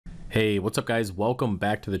Hey, what's up guys? Welcome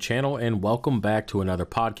back to the channel and welcome back to another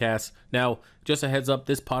podcast. Now, just a heads up,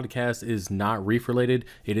 this podcast is not reef related.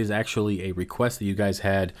 It is actually a request that you guys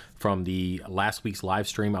had from the last week's live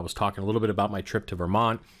stream. I was talking a little bit about my trip to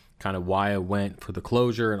Vermont, kind of why I went for the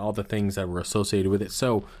closure and all the things that were associated with it.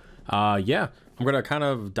 So yeah, I'm going to kind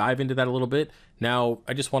of dive into that a little bit. Now,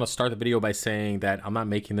 I just want to start the video by saying that I'm not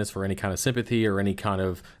making this for any kind of sympathy or any kind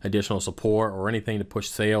of additional support or anything to push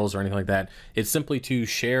sales or anything like that. It's simply to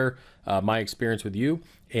share my experience with you.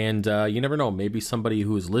 And you never know, maybe somebody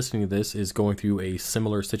who is listening to this is going through a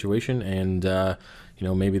similar situation and, you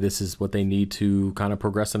know, maybe this is what they need to kind of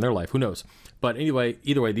progress in their life. Who knows? But anyway,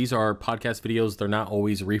 either way, these are podcast videos. They're not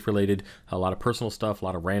always reef related. A lot of personal stuff, a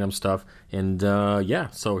lot of random stuff. And yeah,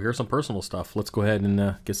 so here's some personal stuff. Let's go ahead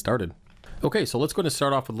and get started. Okay, so let's go ahead and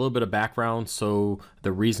start off with a little bit of background so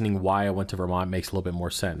the reasoning why I went to Vermont makes a little bit more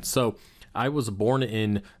sense. So I was born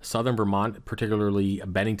in southern Vermont, particularly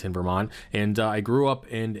Bennington, Vermont, and I grew up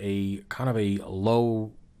in a kind of a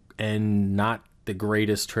low end, not the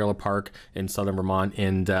greatest trailer park in southern Vermont.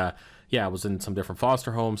 And yeah, I was in some different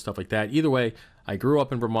foster homes, stuff like that. Either way, I grew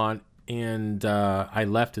up in Vermont and I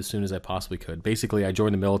left as soon as I possibly could. Basically, I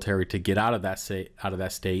joined the military to get out of that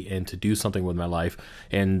state and to do something with my life.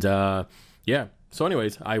 And yeah, so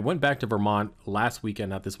anyways, I went back to Vermont last weekend,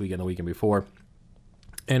 not this weekend, the weekend before.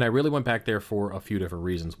 And I really went back there for a few different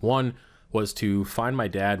reasons. One was to find my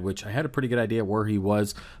dad, which I had a pretty good idea where he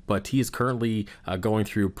was, but he is currently going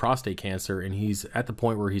through prostate cancer, and he's at the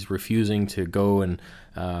point where he's refusing to go and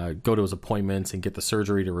go to his appointments and get the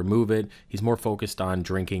surgery to remove it. He's more focused on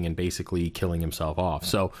drinking and basically killing himself off.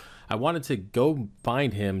 So I wanted to go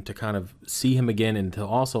find him to kind of see him again and to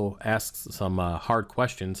also ask some hard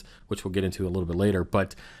questions, which we'll get into a little bit later.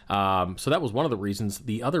 But so that was one of the reasons.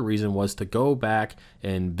 The other reason was to go back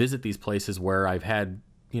and visit these places where I've had,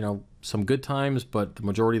 you know, some good times, but the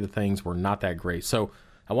majority of the things were not that great. So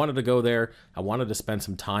I wanted to go there. I wanted to spend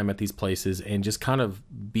some time at these places and just kind of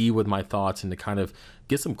be with my thoughts and to kind of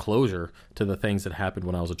get some closure to the things that happened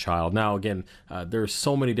when I was a child. Now, again, there's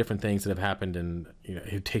so many different things that have happened, and you know,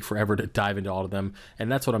 it'd take forever to dive into all of them.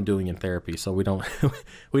 And that's what I'm doing in therapy. So we don't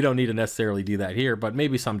we don't need to necessarily do that here, but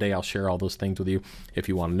maybe someday I'll share all those things with you if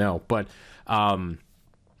you want to know. But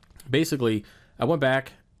basically, I went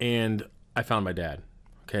back and I found my dad.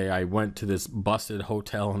 Okay, I went to this busted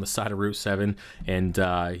hotel on the side of Route 7, and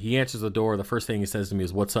he answers the door. The first thing he says to me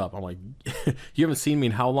is, "What's up?" I'm like, "You haven't seen me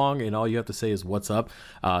in how long?" And all you have to say is, "What's up?"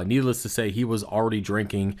 Needless to say, he was already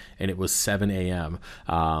drinking, and it was 7 a.m.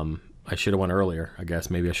 I should have went earlier, I guess.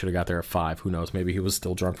 Maybe I should have got there at 5. Who knows? Maybe he was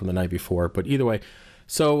still drunk from the night before. But either way,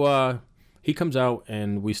 so he comes out,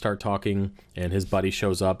 and we start talking, and his buddy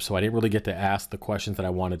shows up. So I didn't really get to ask the questions that I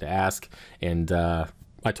wanted to ask, and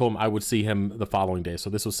I told him I would see him the following day.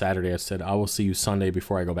 So this was Saturday. I said, I will see you Sunday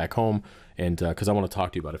before I go back home, and because I want to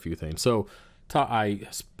talk to you about a few things. So I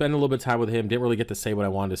spent a little bit of time with him. Didn't really get to say what I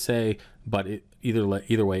wanted to say, but either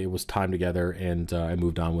way, it was time together, and I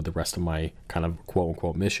moved on with the rest of my kind of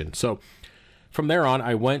quote-unquote mission. So from there on,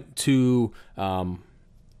 I went to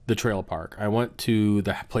the trailer park. I went to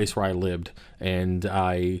the place where I lived, and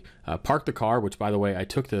I parked the car, which, by the way, I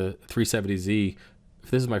took the 370Z.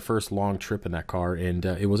 This is my first long trip in that car, and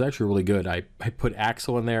it was actually really good. I put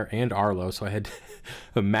Axel in there and Arlo, so I had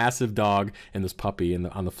a massive dog and this puppy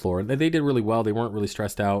on the floor. They did really well. They weren't really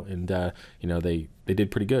stressed out, and you know, they did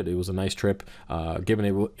pretty good. It was a nice trip.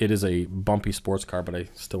 Given it is a bumpy sports car, but I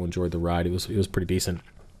still enjoyed the ride. It was pretty decent.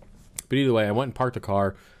 But either way, I went and parked the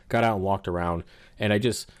car, got out and walked around, and I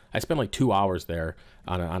spent like 2 hours there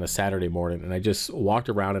on a Saturday morning, and I just walked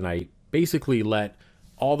around, and I basically let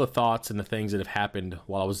all the thoughts and the things that have happened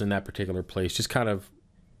while I was in that particular place just kind of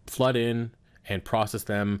flood in and process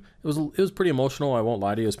them. It was pretty emotional. I won't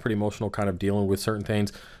lie to you. It was pretty emotional kind of dealing with certain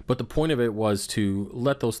things. But the point of it was to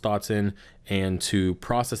let those thoughts in and to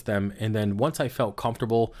process them. And then once I felt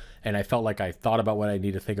comfortable and I felt like I thought about what I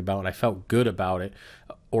need to think about and I felt good about it,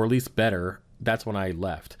 or at least better, that's when I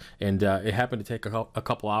left. And it happened to take a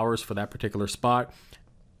couple hours for that particular spot.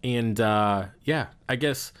 And yeah, I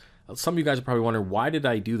guess some of you guys are probably wondering, why did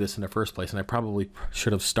I do this in the first place? And I probably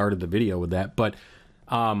should have started the video with that. But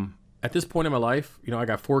at this point in my life, you know, I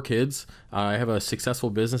got 4 kids. I have a successful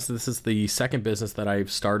business. This is the second business that I've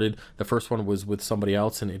started. The first one was with somebody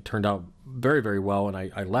else, and it turned out very, very well, and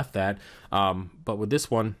I left that. But with this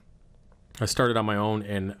one, I started on my own,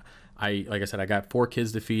 and like I said, I got 4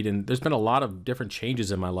 kids to feed, and there's been a lot of different changes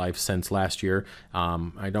in my life since last year.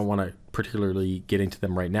 I don't want to particularly get into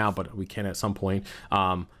them right now, but we can at some point.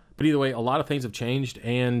 But either way, a lot of things have changed,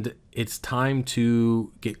 and it's time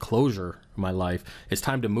to get closure my life. It's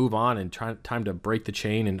time to move on and time to break the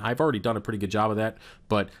chain. And I've already done a pretty good job of that,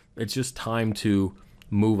 but it's just time to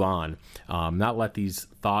move on. Not let these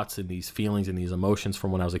thoughts and these feelings and these emotions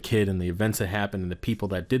from when I was a kid and the events that happened and the people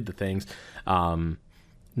that did the things,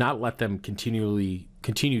 not let them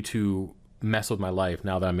continue to mess with my life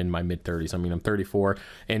now that I'm in my mid-30s. I mean, I'm 34,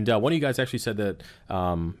 and one of you guys actually said that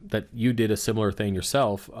that you did a similar thing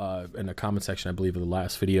yourself in the comment section, I believe, of the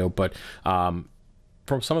last video. But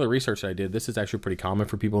from some of the research that I did, this is actually pretty common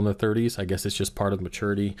for people in their 30s. I guess it's just part of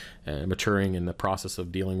maturity and maturing in the process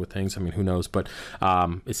of dealing with things. I mean, who knows? But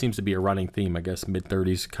it seems to be a running theme. I guess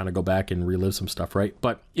mid-30s kind of go back and relive some stuff, right?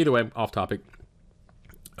 But either way, off topic.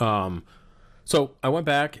 So I went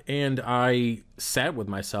back and I sat with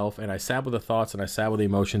myself, and I sat with the thoughts, and I sat with the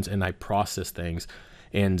emotions, and I processed things.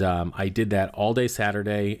 And I did that all day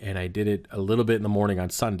Saturday, and I did it a little bit in the morning on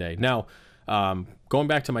Sunday. Now, going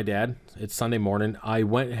back to my dad, it's Sunday morning, I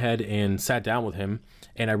went ahead and sat down with him,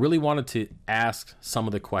 and I really wanted to ask some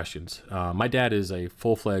of the questions. My dad is a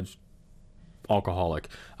full-fledged alcoholic.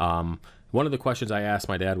 One of the questions I asked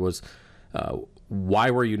my dad was,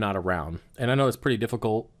 why were you not around? And I know it's a pretty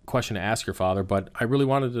difficult question to ask your father, but I really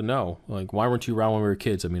wanted to know, like, why weren't you around when we were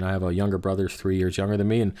kids? I mean, I have a younger brother, 3 years younger than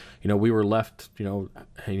me, and we were left, to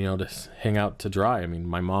hang out to dry. I mean,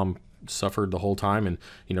 my mom suffered the whole time, and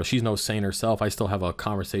she's no saint herself. I still have a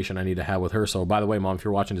conversation I need to have with her. So, by the way, Mom, if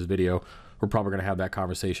you're watching this video, we're probably going to have that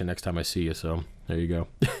conversation next time I see you. So there you go.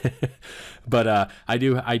 But I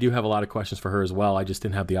do have a lot of questions for her as well. I just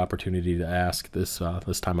didn't have the opportunity to ask this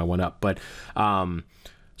time I went up. But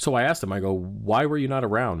so I asked him, I go, why were you not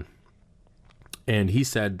around? And he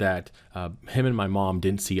said that him and my mom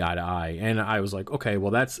didn't see eye to eye. And I was like, okay, well,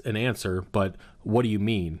 that's an answer, but what do you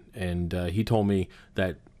mean? And he told me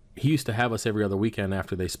that he used to have us every other weekend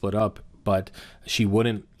after they split up, but she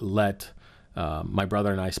wouldn't let my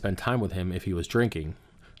brother and I spend time with him if he was drinking.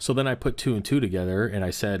 So then I put 2 and 2 together, and I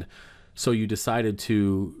said, so you decided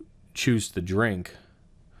to choose the drink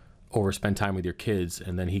over spend time with your kids.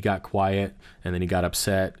 And then he got quiet, and then he got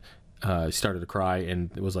upset, started to cry,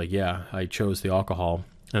 and it was like, yeah, I chose the alcohol.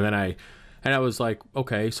 And then I was like,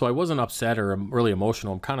 okay, so I wasn't upset or really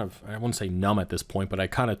emotional. I'm kind of, I wouldn't say numb at this point, but I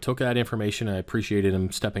kind of took that information, and I appreciated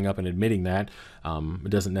him stepping up and admitting that. It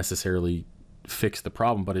doesn't necessarily fix the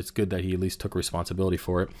problem, but it's good that he at least took responsibility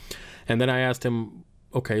for it. And then I asked him,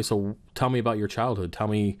 okay, so tell me about your childhood. Tell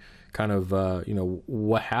me kind of,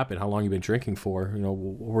 what happened, how long you've been drinking for,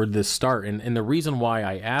 where did this start? And the reason why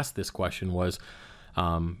I asked this question was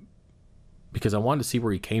because I wanted to see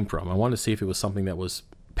where he came from. I wanted to see if it was something that was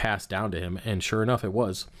passed down to him. And sure enough, it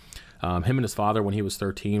was. Him and his father, when he was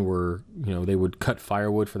 13, were, they would cut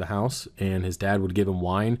firewood for the house, and his dad would give him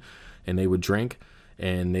wine, and they would drink.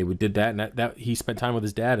 And they did that, and that he spent time with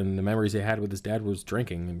his dad, and the memories they had with his dad was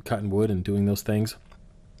drinking and cutting wood and doing those things.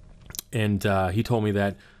 And he told me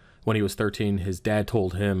that when he was 13, his dad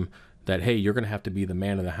told him that, hey, you're going to have to be the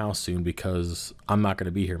man of the house soon because I'm not going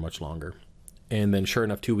to be here much longer. And then sure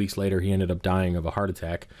enough, 2 weeks later, he ended up dying of a heart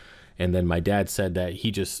attack. And then my dad said that he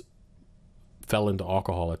just fell into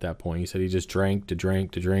alcohol at that point. He said he just drank to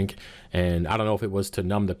drink to drink. And I don't know if it was to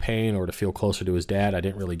numb the pain or to feel closer to his dad. I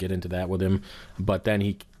didn't really get into that with him. But then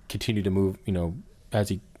he continued to move, as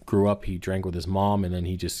he grew up, he drank with his mom, and then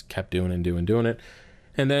he just kept doing it.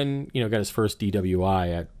 And then, got his first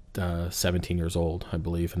DWI at 17 years old, I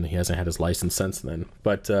believe. And he hasn't had his license since then.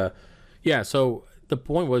 But yeah, so the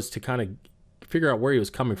point was to kind of figure out where he was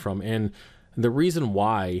coming from. And the reason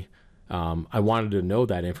why I wanted to know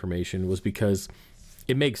that information was because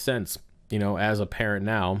it makes sense, as a parent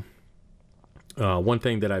now. One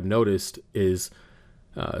thing that I've noticed is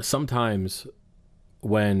sometimes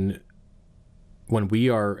when we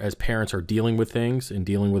are, as parents, are dealing with things and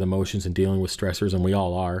dealing with emotions and dealing with stressors, and we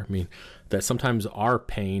all are, I mean, that sometimes our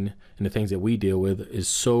pain and the things that we deal with is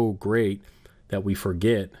so great that we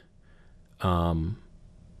forget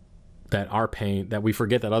that we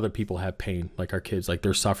forget that other people have pain, like our kids, like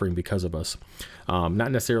they're suffering because of us.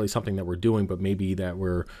 Not necessarily something that we're doing, but maybe that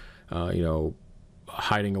we're,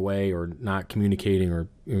 hiding away or not communicating, or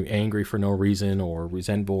angry for no reason, or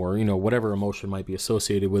resentful, or, whatever emotion might be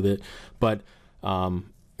associated with it. But,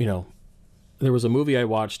 there was a movie I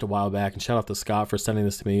watched a while back, and shout out to Scott for sending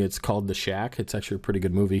this to me. It's called The Shack. It's actually a pretty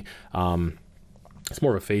good movie. It's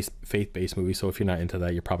more of a faith-based movie, so if you're not into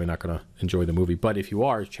that, you're probably not going to enjoy the movie. But if you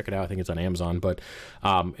are, check it out. I think it's on Amazon. But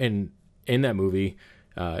in that movie,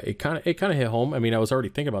 it kind of hit home. I mean, I was already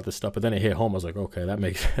thinking about this stuff, but then it hit home. I was like, okay, that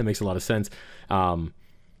makes a lot of sense. The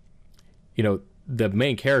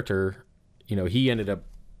main character, he ended up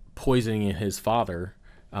poisoning his father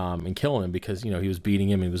and killing him because, you know, he was beating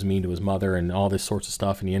him, he was mean to his mother and all this sorts of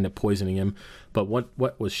stuff, and he ended up poisoning him. But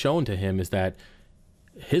what was shown to him is that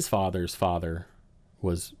his father's father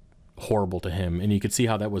was horrible to him, and you could see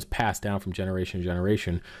how that was passed down from generation to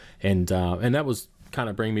generation. And that was kind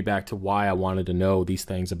of bringing me back to why I wanted to know these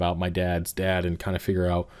things about my dad's dad and kind of figure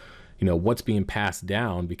out, you know, what's being passed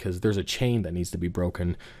down, because there's a chain that needs to be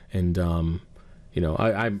broken. And you know,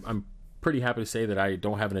 I'm pretty happy to say that I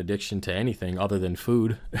don't have an addiction to anything other than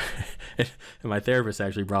food. And my therapist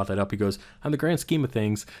actually brought that up. He goes, on the grand scheme of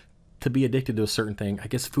things, to be addicted to a certain thing, I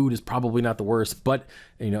guess food is probably not the worst, but,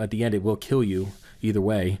 you know, at the end it will kill you either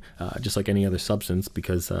way, just like any other substance,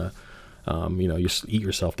 because you know, you eat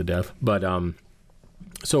yourself to death. But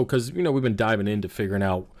so, because, you know, we've been diving into figuring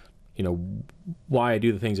out, you know, why I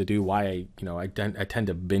do the things I do, why I tend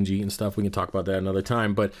to binge eat and stuff. We can talk about that another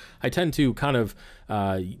time, but I tend to kind of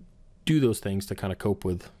do those things to kind of cope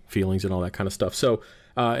with feelings and all that kind of stuff. So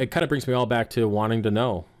it kind of brings me all back to wanting to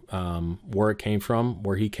know where it came from,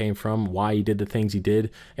 where he came from, why he did the things he did.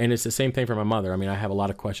 And it's the same thing for my mother. I mean, I have a lot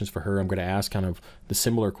of questions for her. I'm going to ask kind of the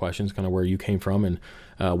similar questions, kind of where you came from and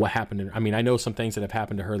what happened. I mean, I know some things that have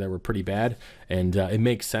happened to her that were pretty bad, and it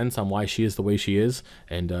makes sense on why she is the way she is.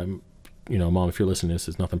 And you know, Mom, if you're listening to this,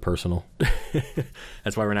 it's nothing personal.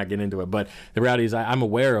 That's why we're not getting into it. But the reality is I'm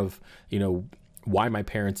aware of, you know, why my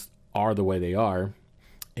parents are the way they are.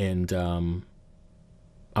 And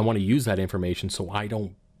I want to use that information so I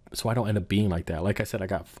don't end up being like that. Like I said, I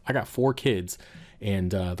got 4 kids,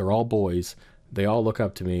 and they're all boys. They all look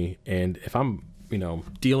up to me. And if I'm, you know,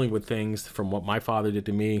 dealing with things from what my father did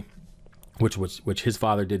to me, which his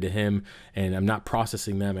father did to him, and I'm not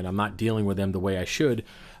processing them and I'm not dealing with them the way I should,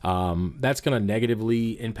 that's going to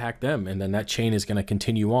negatively impact them. And then that chain is going to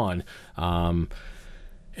continue on.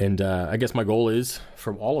 And I guess my goal is,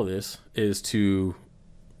 from all of this, is to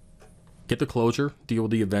get the closure, deal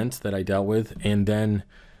with the events that I dealt with, and then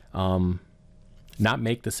not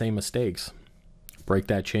make the same mistakes, break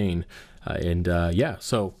that chain. Yeah,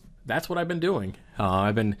 so that's what I've been doing.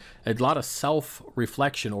 I've been a lot of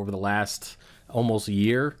self-reflection over the last almost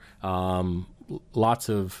year. Lots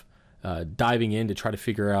of diving in to try to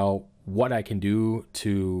figure out what I can do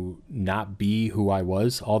to not be who I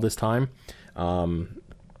was all this time.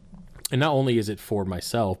 And not only is it for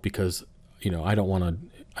myself, because, you know, I don't want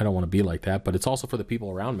to be like that, but it's also for the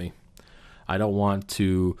people around me. I don't want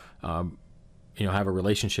to, you know, have a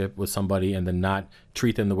relationship with somebody and then not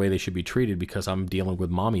treat them the way they should be treated because I'm dealing with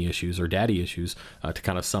mommy issues or daddy issues, to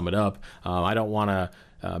kind of sum it up. I don't want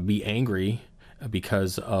to be angry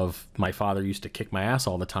because of my father used to kick my ass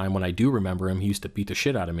all the time. When I do remember him, he used to beat the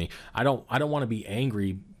shit out of me. I don't want to be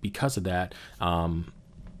angry because of that.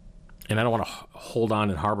 And I don't want to hold on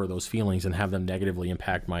and harbor those feelings and have them negatively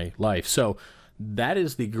impact my life. So that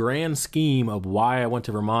is the grand scheme of why I went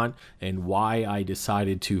to Vermont and why I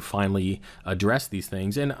decided to finally address these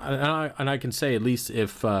things. And I can say, at least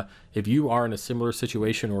if you are in a similar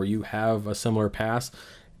situation or you have a similar past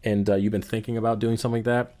and you've been thinking about doing something like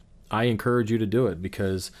that, I encourage you to do it,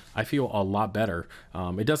 because I feel a lot better.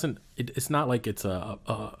 It's not like it's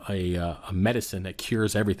a medicine that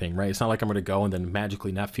cures everything, right? It's not like I'm going to go and then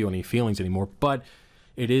magically not feel any feelings anymore, but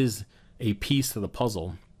it is a piece to the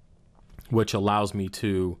puzzle, which allows me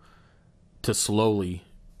to slowly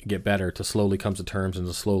get better, to slowly come to terms and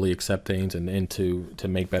to slowly accept things and to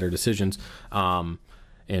make better decisions. So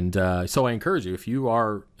I encourage you, if you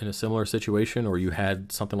are in a similar situation or you had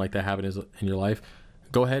something like that happen in your life,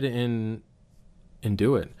 go ahead and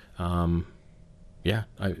do it. Yeah,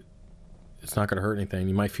 it's not going to hurt anything.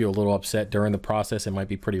 You might feel a little upset during the process. It might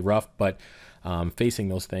be pretty rough, but facing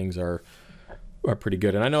those things are pretty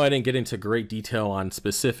good. And I know I didn't get into great detail on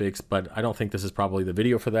specifics, but I don't think this is probably the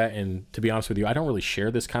video for that. And to be honest with you, I don't really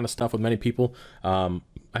share this kind of stuff with many people.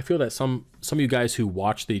 I feel that some of you guys who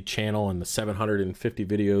watch the channel and the 750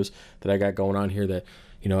 videos that I got going on here, that,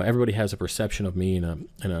 you know, everybody has a perception of me and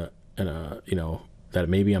a you know, that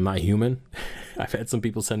maybe I'm not human. I've had some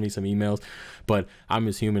people send me some emails, but I'm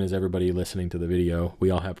as human as everybody listening to the video. We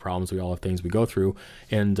all have problems. We all have things we go through.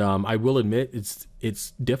 And I will admit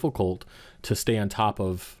it's difficult to stay on top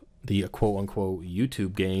of the quote unquote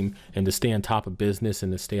YouTube game and to stay on top of business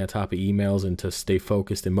and to stay on top of emails and to stay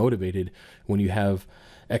focused and motivated when you have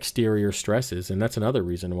exterior stresses. And that's another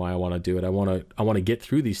reason why I want to do it. I want to get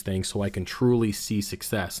through these things so I can truly see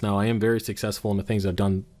success. Now, I am very successful in the things I've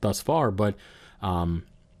done thus far, but I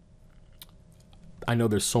know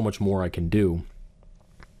there's so much more I can do.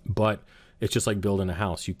 But it's just like building a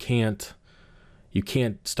house. You can't you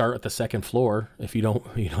can't start at the second floor if you don't,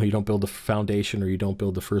 you don't build the foundation or you don't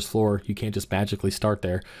build the first floor. You can't just magically start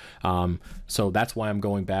there. So that's why I'm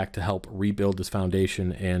going back to help rebuild this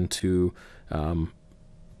foundation and to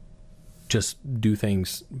just do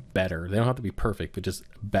things better. They don't have to be perfect, but just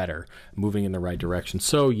better, moving in the right direction.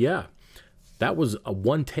 So yeah, that was a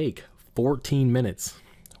one take, 14 minutes,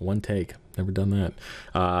 one take. Never done that.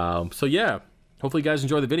 So yeah, hopefully you guys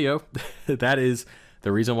enjoy the video. That is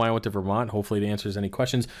the reason why I went to Vermont. Hopefully it answers any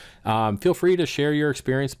questions. Feel free to share your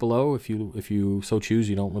experience below if you so choose.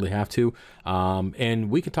 You don't really have to. And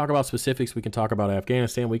we can talk about specifics. We can talk about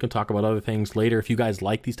Afghanistan. We can talk about other things later. If you guys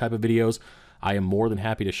like these type of videos, I am more than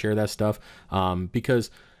happy to share that stuff,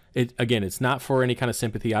 because again, it's not for any kind of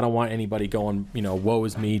sympathy. I don't want anybody going, woe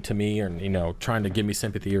is me to me, or, trying to give me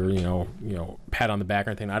sympathy or, pat on the back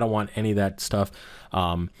or anything. I don't want any of that stuff.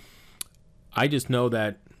 I just know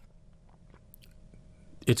that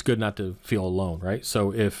it's good not to feel alone, right?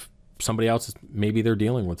 So if somebody else is, maybe they're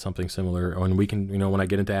dealing with something similar, and we can, when I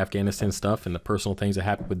get into Afghanistan stuff and the personal things that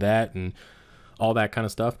happen with that and all that kind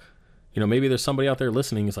of stuff, maybe there's somebody out there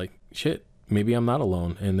listening is like, shit, maybe I'm not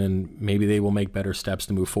alone, and then maybe they will make better steps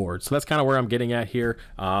to move forward. So that's kind of where I'm getting at here.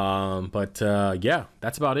 Yeah,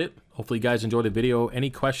 that's about it. Hopefully you guys enjoyed the video. Any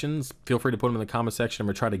questions, feel free to put them in the comment section. I'm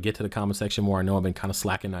gonna try to get to the comment section more. I know I've been kind of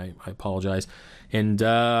slacking. I apologize. And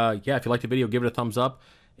yeah, if you liked the video, give it a thumbs up.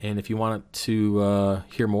 And if you want to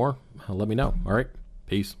hear more, let me know. All right,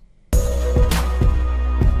 peace.